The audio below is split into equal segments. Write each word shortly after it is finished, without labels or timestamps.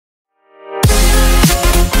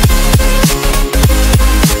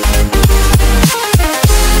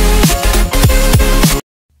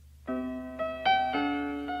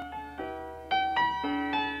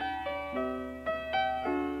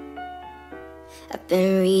I've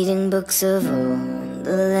been reading books of old,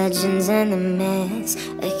 the legends and the myths,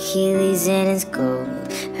 Achilles and his gold,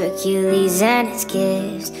 Hercules and his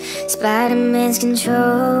gifts, Spider-Man's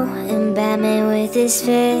control, and Batman with his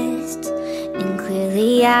fist. And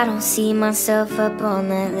clearly I don't see myself up on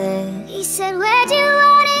that list. He said, where'd you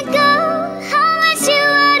wanna go? How much you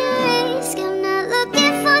wanna risk? I'm not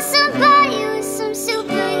looking for somebody with some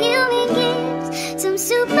superhuman gifts, some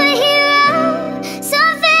superhero,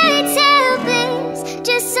 some fairy tale bliss.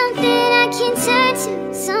 Just something I can turn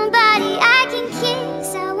to, somebody I can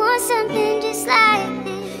kiss. I want something just like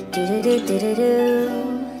this. Do-do-do-do-do-do,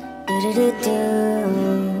 do-do-do-do,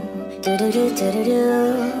 do-do-do-do-do.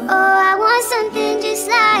 Oh, I want something just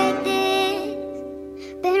like this.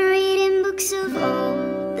 Been reading books of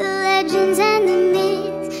old, the legends and the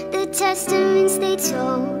myths, the testaments they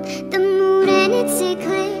told, the moon and its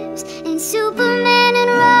eclipse, and Superman and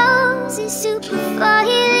Rose is super far he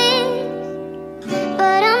lives.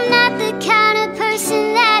 But I'm not the kind of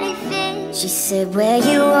person that it fits. She said, where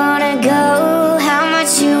you wanna go? How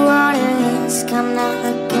much you wanna risk? I'm not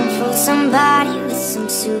looking for somebody with some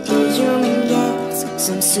superhuman gifts,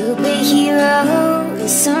 some superhero with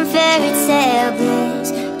some fairy tale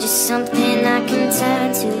bliss. Just something I can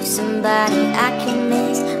turn to, somebody I can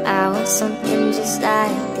miss. I want something just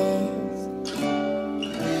like this.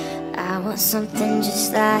 I want something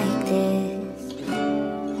just like this.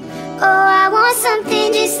 Oh, I want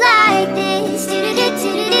something just like this.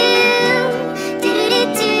 Do-do-do-do-do-do,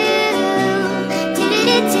 do-do-do-do,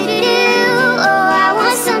 do-do-do-do-do. Oh, I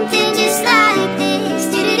want something just like this.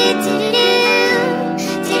 Do-do-do-do-do,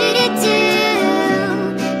 do-do-do-do,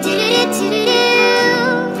 do-do-do-do-do.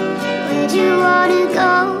 Where'd you wanna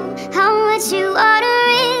go? How much you wanna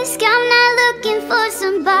risk? I'm not looking for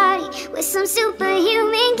somebody with some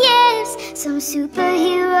superhuman gifts, some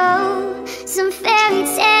superhero, some fairy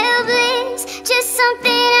tale bliss. Just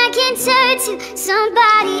something I can turn to,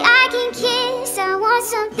 somebody I can kiss. I want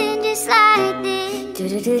something just like this.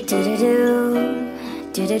 Do-do-do-do-do-do,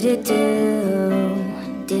 do-do-do-do,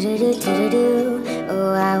 do-do-do-do-do.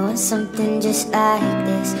 Oh, I want something just like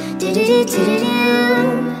this. Do-do-do-do-do,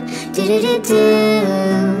 do-do-do-do,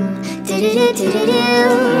 do-do-do-do-do.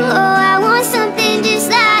 Oh, I want something just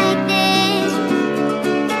like this.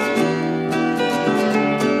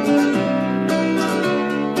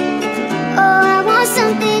 Oh, I want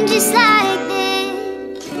something just like this.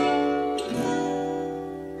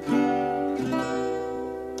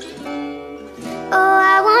 Oh,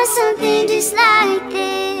 I want something just like this.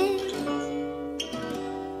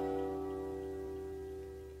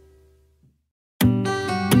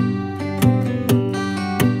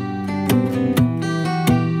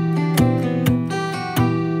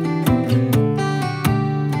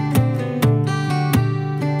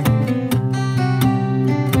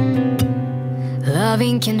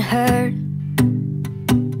 Loving can hurt.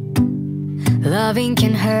 Loving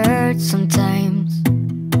can hurt sometimes,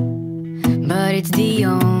 but it's the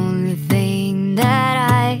only thing that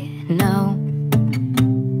I know.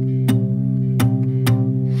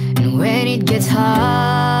 And when it gets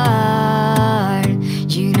hard,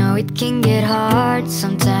 you know it can get hard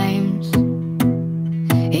sometimes.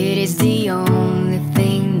 It is the only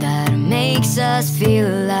thing that makes us feel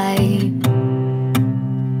alive.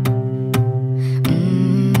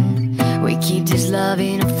 We keep this love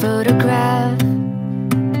in a photograph.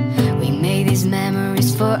 We make these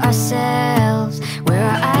memories for ourselves, where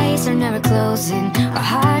our eyes are never closing, our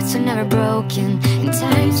hearts are never broken, and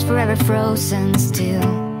time's forever frozen still.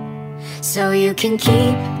 So you can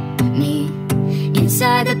keep me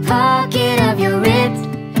inside the pocket of your ripped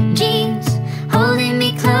jeans, holding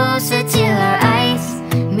me closer till our eyes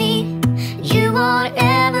meet. You won't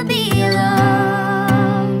ever be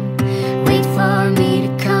alone. Wait for me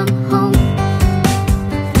to come home.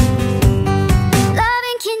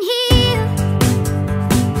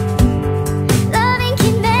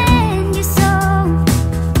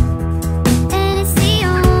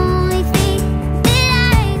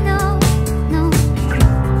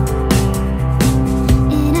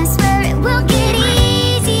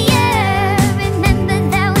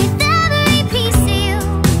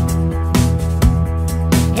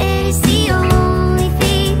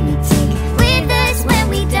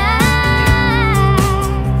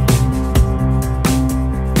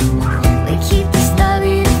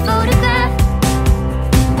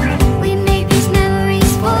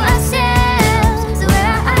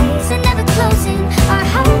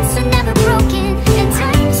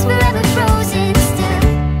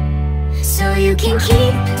 You can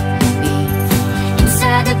keep